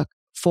that book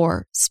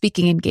for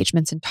speaking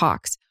engagements and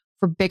talks,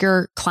 for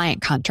bigger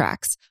client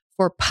contracts,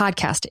 for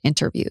podcast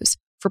interviews,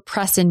 for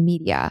press and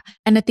media.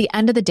 And at the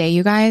end of the day,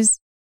 you guys,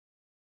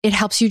 it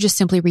helps you just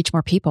simply reach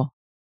more people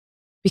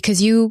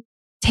because you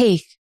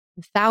take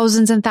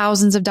thousands and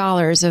thousands of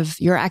dollars of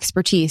your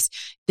expertise,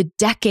 the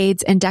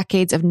decades and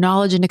decades of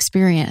knowledge and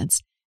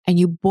experience, and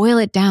you boil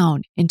it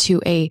down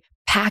into a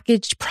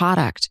packaged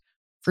product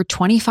for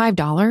 $25,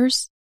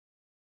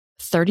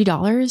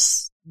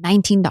 $30,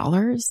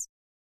 $19.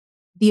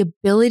 The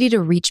ability to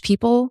reach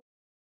people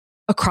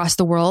across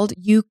the world,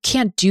 you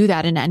can't do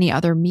that in any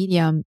other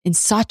medium in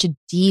such a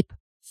deep,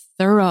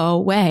 thorough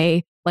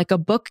way like a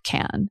book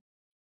can.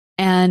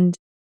 And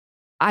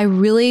I'm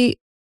really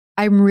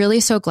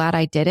so glad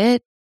I did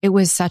it. It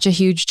was such a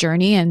huge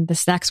journey. And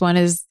this next one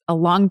is a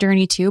long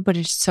journey too, but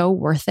it's so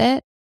worth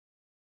it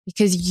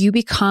because you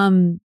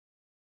become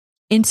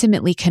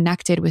intimately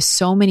connected with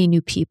so many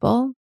new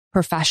people,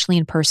 professionally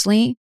and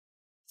personally,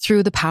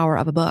 through the power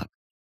of a book.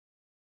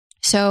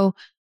 So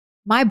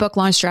my book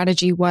launch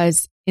strategy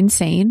was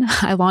insane.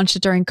 I launched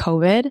it during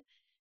COVID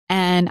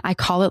And I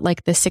call it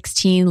like the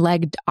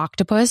 16-legged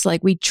octopus.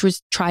 Like we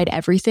tried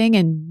everything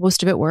and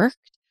most of it worked.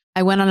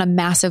 I went on a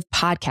massive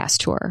podcast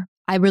tour.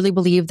 I really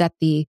believe that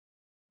the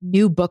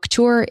new book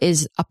tour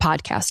is a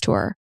podcast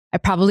tour. I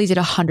probably did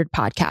 100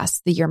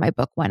 podcasts the year my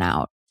book went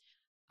out.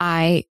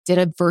 I did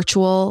a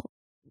virtual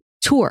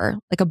tour,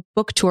 like a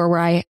book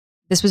tour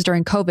this was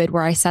during COVID,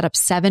 where I set up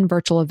 7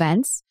 virtual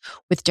events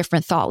with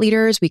different thought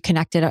leaders. We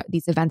connected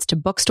these events to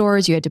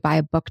bookstores. You had to buy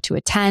a book to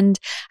attend.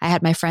 I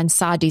had my friend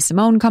Sadi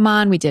Simone come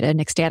on. We did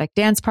an ecstatic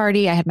dance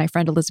party. I had my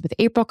friend Elizabeth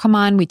April come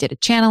on. We did a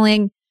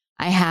channeling.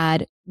 I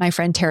had my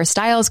friend Tara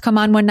Stiles come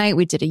on one night.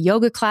 We did a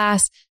yoga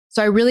class.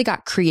 So I really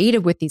got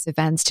creative with these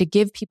events to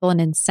give people an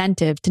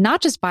incentive to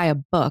not just buy a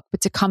book,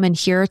 but to come and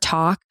hear a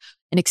talk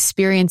and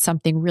experience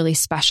something really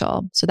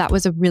special. So that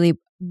was a really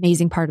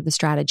amazing part of the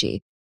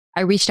strategy.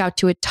 I reached out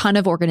to a ton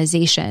of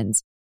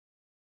organizations,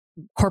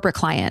 corporate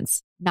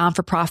clients,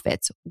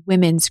 non-for-profits,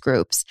 women's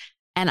groups.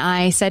 And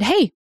I said,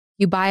 hey,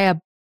 you buy a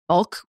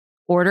bulk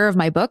order of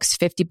my books,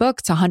 50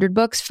 books, 100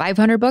 books,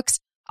 500 books,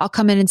 I'll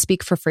come in and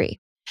speak for free.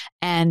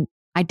 And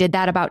I did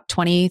that about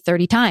 20,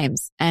 30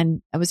 times.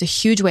 And it was a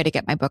huge way to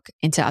get my book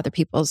into other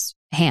people's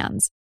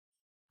hands.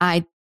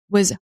 I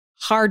was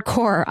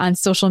hardcore on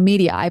social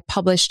media. I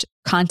published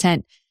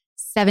content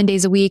 7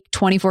 days a week,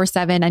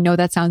 24/7. I know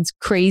that sounds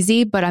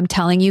crazy, but I'm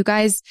telling you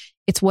guys,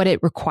 it's what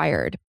it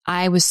required.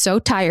 I was so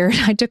tired.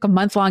 I took a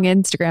month-long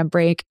Instagram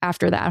break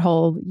after that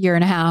whole year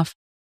and a half,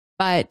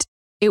 but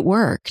it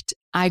worked.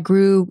 I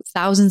grew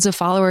thousands of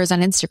followers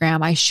on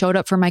Instagram. I showed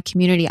up for my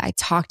community. I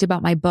talked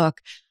about my book.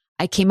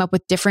 I came up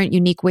with different,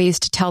 unique ways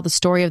to tell the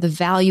story of the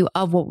value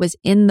of what was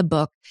in the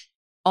book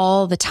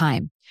all the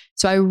time.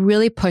 So I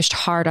really pushed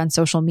hard on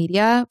social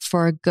media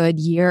for a good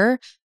year,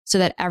 so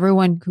that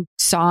everyone who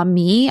saw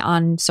me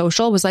on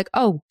social was like,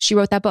 oh, she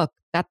wrote that book.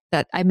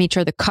 That I made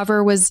sure the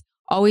cover was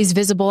always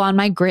visible on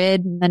my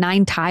grid, the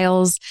 9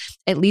 tiles,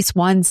 at least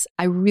once.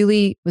 I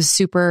really was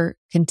super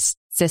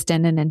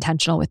consistent and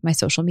intentional with my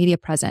social media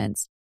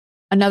presence.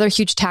 Another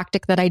huge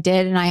tactic that I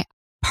did, and I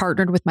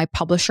partnered with my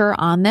publisher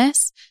on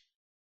this,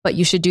 but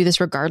you should do this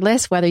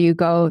regardless, whether you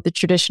go the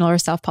traditional or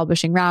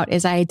self-publishing route,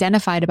 is I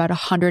identified about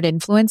 100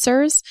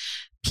 influencers,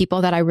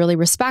 people that I really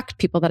respect,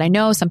 people that I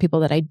know, some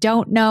people that I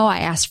don't know. I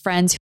asked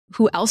friends,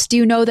 who else do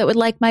you know that would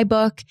like my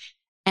book?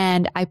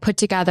 And I put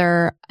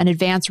together an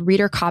advanced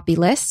reader copy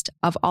list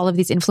of all of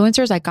these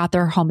influencers. I got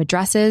their home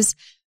addresses.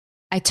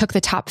 I took the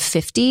top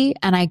 50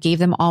 and I gave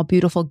them all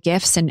beautiful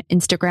gifts and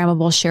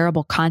Instagrammable,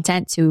 shareable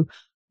content to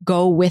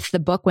go with the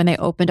book when they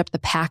opened up the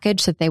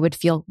package so that they would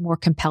feel more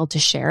compelled to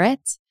share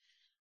it.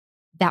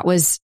 That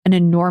was an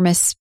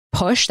enormous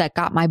push that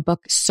got my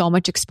book so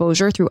much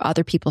exposure through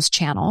other people's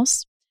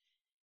channels.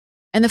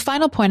 And the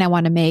final point I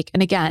want to make,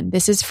 and again,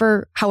 this is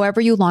for however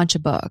you launch a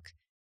book,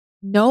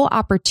 no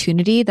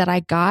opportunity that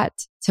I got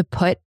to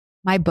put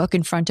my book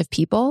in front of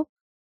people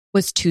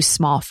was too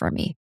small for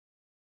me.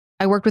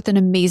 I worked with an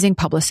amazing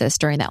publicist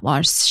during that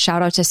launch.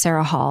 Shout out to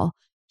Sarah Hall.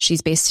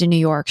 She's based in New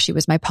York. She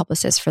was my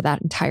publicist for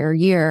that entire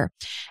year.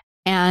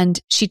 And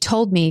she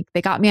told me,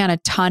 they got me on a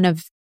ton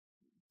of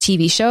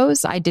TV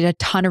shows. I did a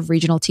ton of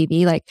regional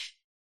TV, like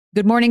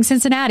Good Morning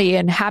Cincinnati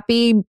and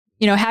Happy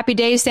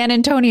Day San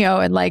Antonio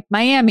and like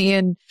Miami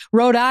and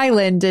Rhode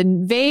Island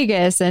and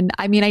Vegas. And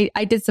I mean,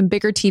 I did some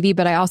bigger TV,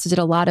 but I also did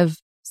a lot of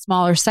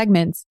smaller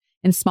segments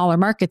in smaller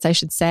markets, I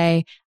should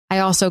say. I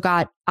also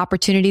got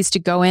opportunities to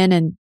go in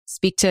and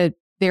speak to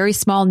very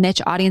small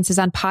niche audiences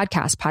on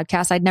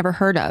podcasts I'd never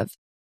heard of.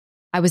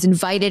 I was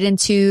invited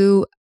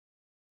into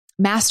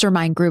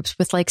mastermind groups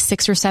with like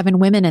 6 or 7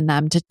 women in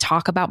them to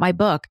talk about my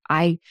book.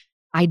 I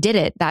did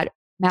it. That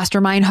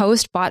mastermind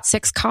host bought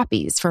 6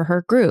 copies for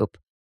her group.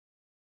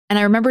 And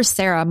I remember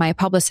Sarah, my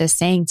publicist,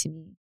 saying to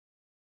me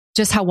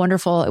just how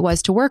wonderful it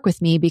was to work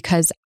with me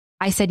because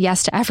I said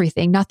yes to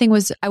everything.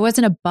 I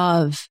wasn't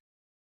above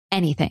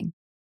anything.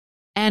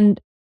 And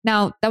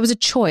now that was a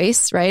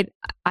choice, right?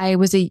 I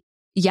was a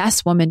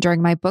yes woman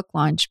during my book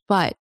launch,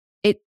 but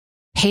it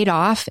paid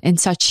off in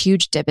such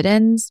huge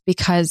dividends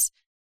because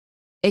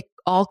it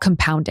all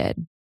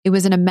compounded. It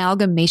was an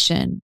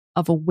amalgamation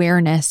of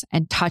awareness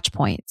and touch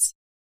points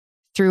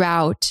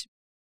throughout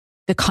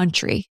the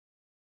country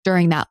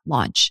during that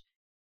launch.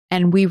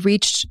 And we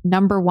reached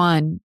number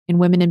 1 in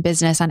women in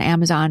business on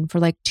Amazon for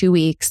like 2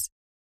 weeks.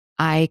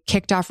 I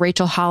kicked off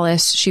Rachel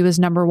Hollis. She was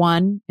number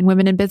 1 in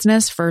women in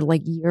business for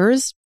like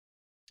years.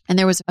 And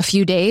there was a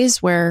few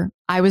days where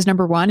I was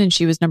number 1 and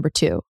she was number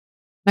 2.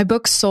 My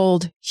book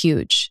sold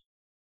huge.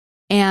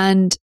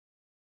 And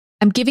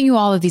I'm giving you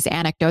all of these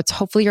anecdotes.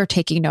 Hopefully you're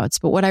taking notes.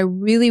 But what I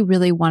really,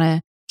 really want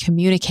to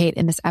communicate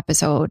in this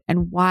episode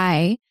and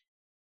why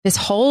this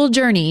whole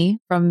journey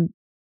from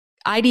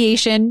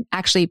ideation,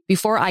 actually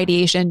before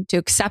ideation, to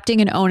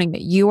accepting and owning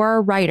that you are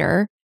a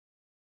writer,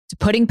 to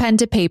putting pen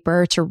to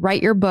paper, to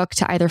write your book,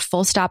 to either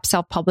full stop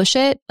self-publish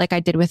it, like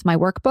I did with my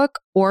workbook,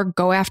 or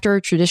go after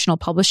a traditional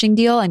publishing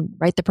deal and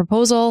write the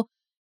proposal,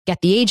 get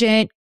the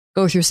agent,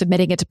 go through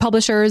submitting it to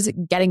publishers,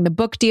 getting the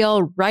book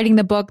deal, writing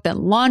the book, then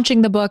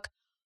launching the book.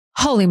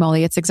 Holy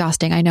moly, it's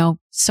exhausting. I know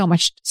so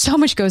much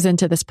goes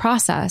into this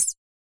process.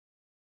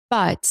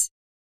 but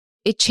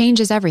it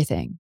changes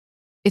everything.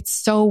 It's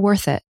so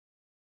worth it.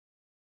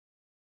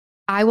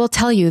 I will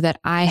tell you that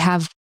I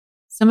have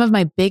some of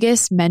my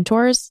biggest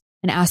mentors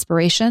and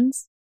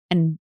aspirations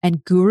and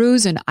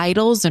gurus and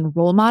idols and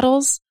role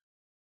models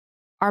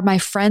are my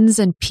friends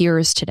and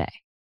peers today,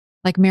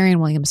 like Marianne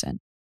Williamson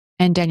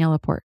and Danielle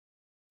Laporte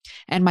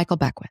and Michael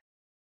Beckwith.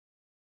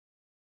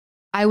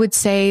 I would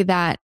say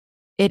that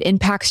it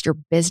impacts your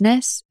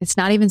business. It's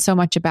not even so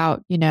much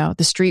about, the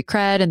street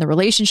cred and the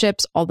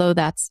relationships, although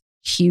that's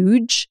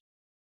huge.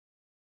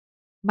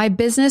 My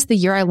business, the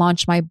year I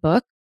launched my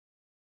book,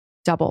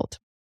 doubled.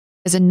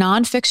 As a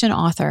nonfiction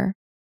author,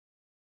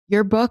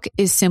 your book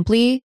is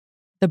simply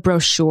the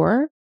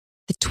brochure,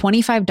 the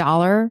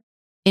 $25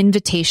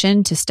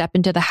 invitation to step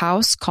into the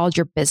house called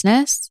your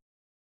business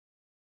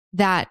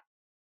that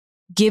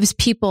gives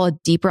people a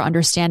deeper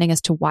understanding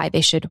as to why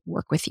they should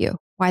work with you,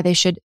 why they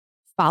should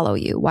follow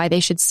you, why they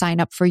should sign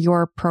up for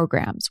your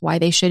programs, why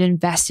they should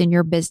invest in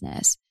your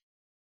business.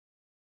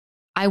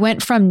 I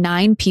went from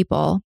 9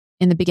 people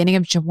in the beginning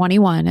of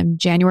 21, in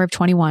January of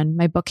 21.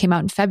 My book came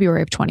out in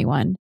February of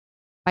 21.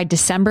 By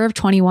December of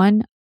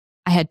 21,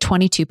 I had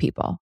 22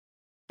 people.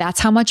 That's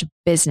how much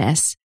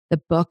business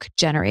the book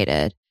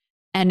generated.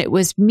 And it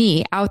was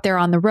me out there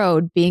on the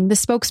road being the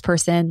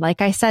spokesperson.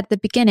 Like I said at the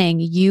beginning,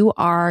 you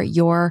are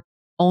your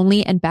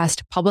only and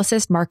best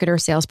publicist, marketer,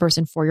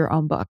 salesperson for your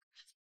own book,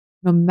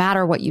 no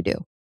matter what you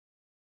do.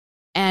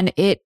 And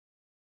it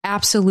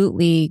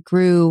absolutely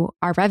grew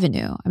our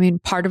revenue. I mean,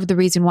 part of the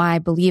reason why I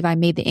believe I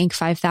made the Inc.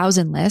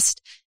 5000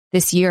 list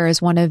this year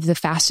as one of the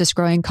fastest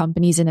growing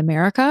companies in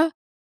America,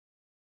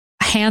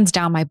 hands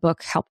down, my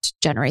book helped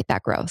generate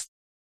that growth.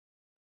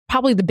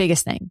 Probably the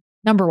biggest thing.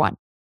 Number one,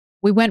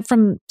 we went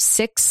from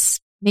 6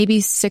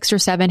 or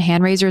 7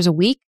 hand raisers a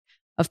week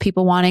of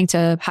people wanting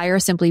to hire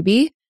Simply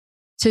Be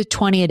to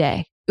 20 a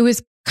day. It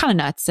was kind of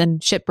nuts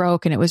and shit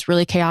broke and it was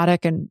really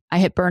chaotic and I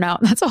hit burnout.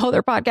 That's a whole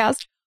other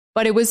podcast,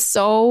 but it was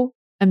so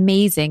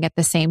amazing at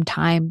the same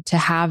time to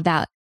have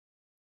that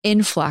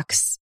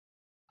influx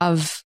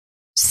of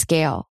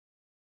scale.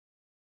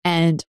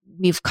 And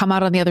we've come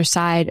out on the other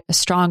side a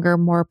stronger,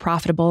 more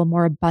profitable,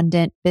 more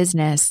abundant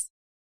business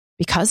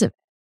because of it.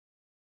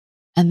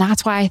 And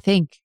that's why I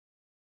think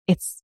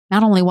it's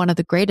not only one of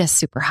the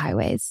greatest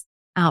superhighways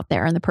out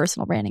there in the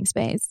personal branding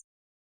space,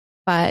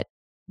 but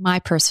my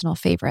personal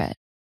favorite.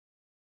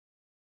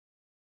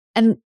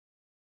 And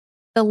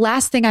the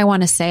last thing I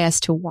want to say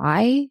as to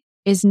why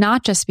is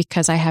not just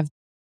because I have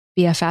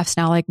BFFs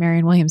now like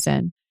Marianne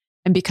Williamson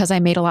and because I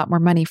made a lot more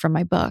money from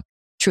my book.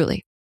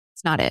 Truly,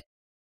 it's not it.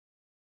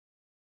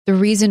 The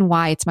reason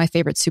why it's my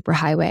favorite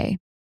superhighway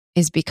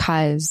is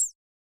because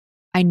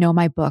I know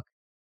my book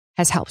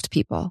has helped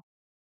people.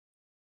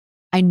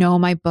 I know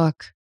my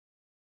book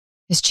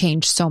has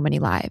changed so many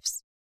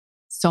lives,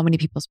 so many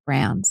people's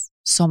brands,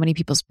 so many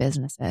people's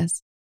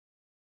businesses.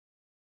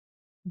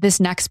 This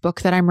next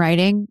book that I'm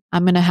writing,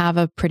 I'm going to have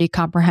a pretty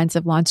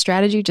comprehensive launch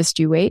strategy. Just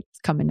you wait. It's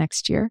coming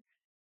next year.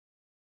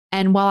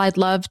 And while I'd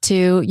love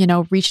to,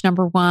 reach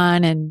number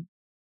 1 and,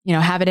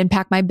 have it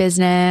impact my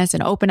business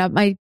and open up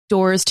my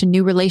doors to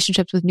new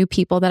relationships with new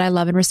people that I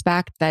love and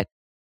respect, that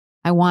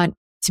I want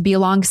to be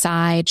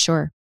alongside,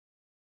 sure.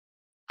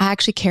 I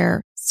actually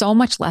care so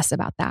much less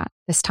about that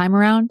this time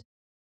around.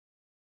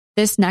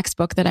 This next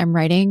book that I'm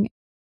writing,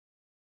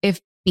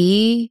 if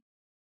B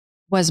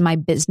was my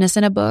business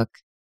in a book,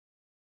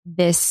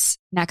 this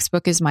next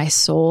book is my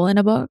soul in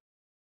a book.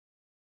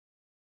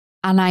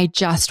 And I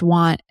just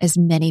want as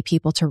many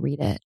people to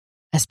read it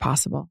as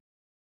possible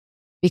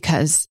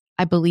because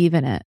I believe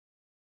in it.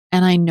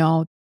 And I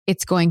know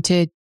it's going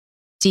to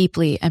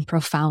deeply and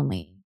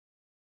profoundly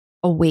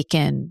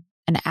awaken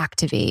and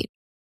activate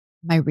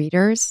my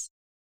readers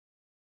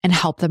and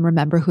help them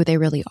remember who they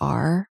really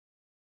are.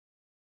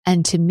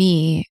 And to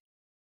me,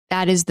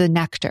 that is the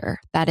nectar.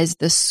 That is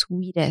the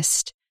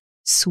sweetest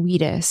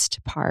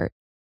part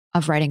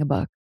of writing a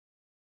book,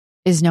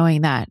 is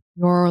knowing that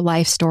your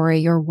life story,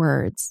 your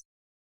words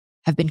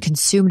have been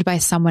consumed by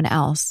someone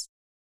else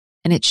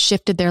and it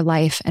shifted their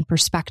life and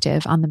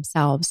perspective on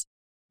themselves.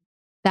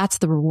 That's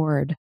the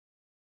reward.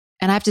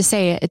 And I have to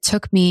say, it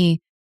took me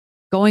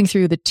going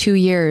through the 2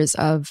 years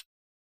of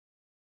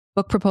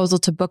book proposal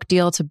to book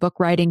deal to book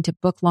writing to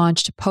book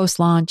launch to post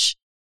launch.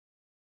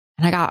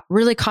 And I got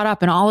really caught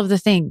up in all of the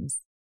things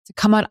to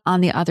come out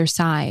on the other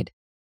side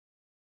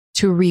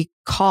to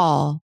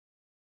recall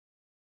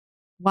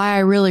why I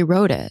really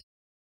wrote it.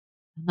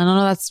 And I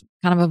know that's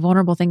kind of a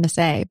vulnerable thing to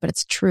say, but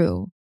it's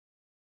true.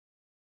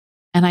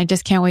 And I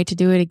just can't wait to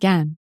do it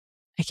again.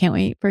 I can't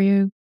wait for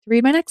you to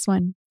read my next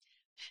one.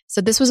 So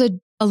this was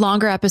a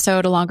longer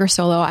episode, a longer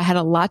solo. I had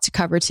a lot to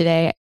cover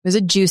today. It was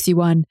a juicy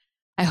one.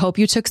 I hope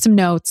you took some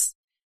notes.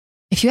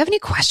 If you have any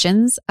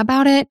questions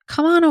about it,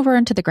 come on over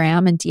into the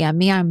gram and DM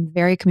me. I'm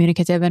very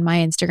communicative in my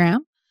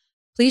Instagram.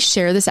 Please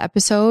share this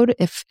episode.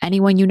 If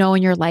anyone you know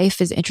in your life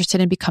is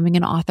interested in becoming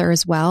an author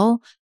as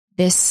well,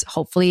 this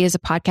hopefully is a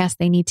podcast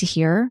they need to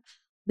hear.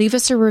 Leave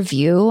us a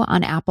review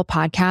on Apple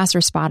Podcasts or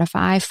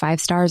Spotify, 5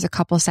 stars, a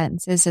couple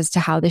sentences as to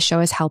how this show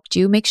has helped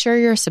you. Make sure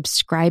you're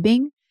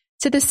subscribing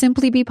to the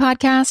Simply Be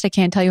podcast. I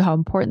can't tell you how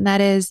important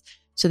that is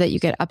so that you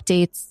get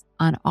updates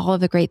on all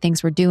of the great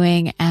things we're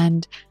doing.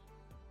 And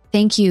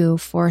thank you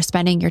for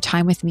spending your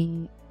time with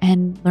me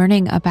and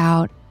learning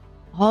about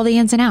all the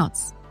ins and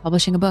outs,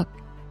 publishing a book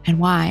and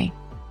why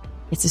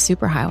it's a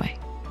superhighway.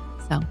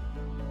 So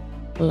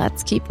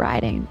let's keep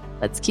riding.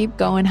 Let's keep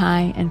going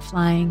high and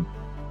flying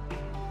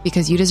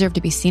because you deserve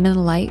to be seen in the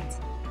light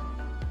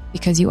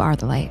because you are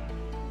the light.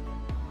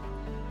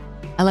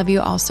 I love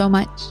you all so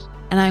much,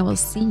 and I will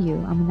see you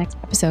on the next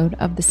episode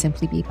of the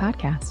Simply Be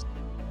podcast.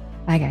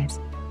 Bye, guys.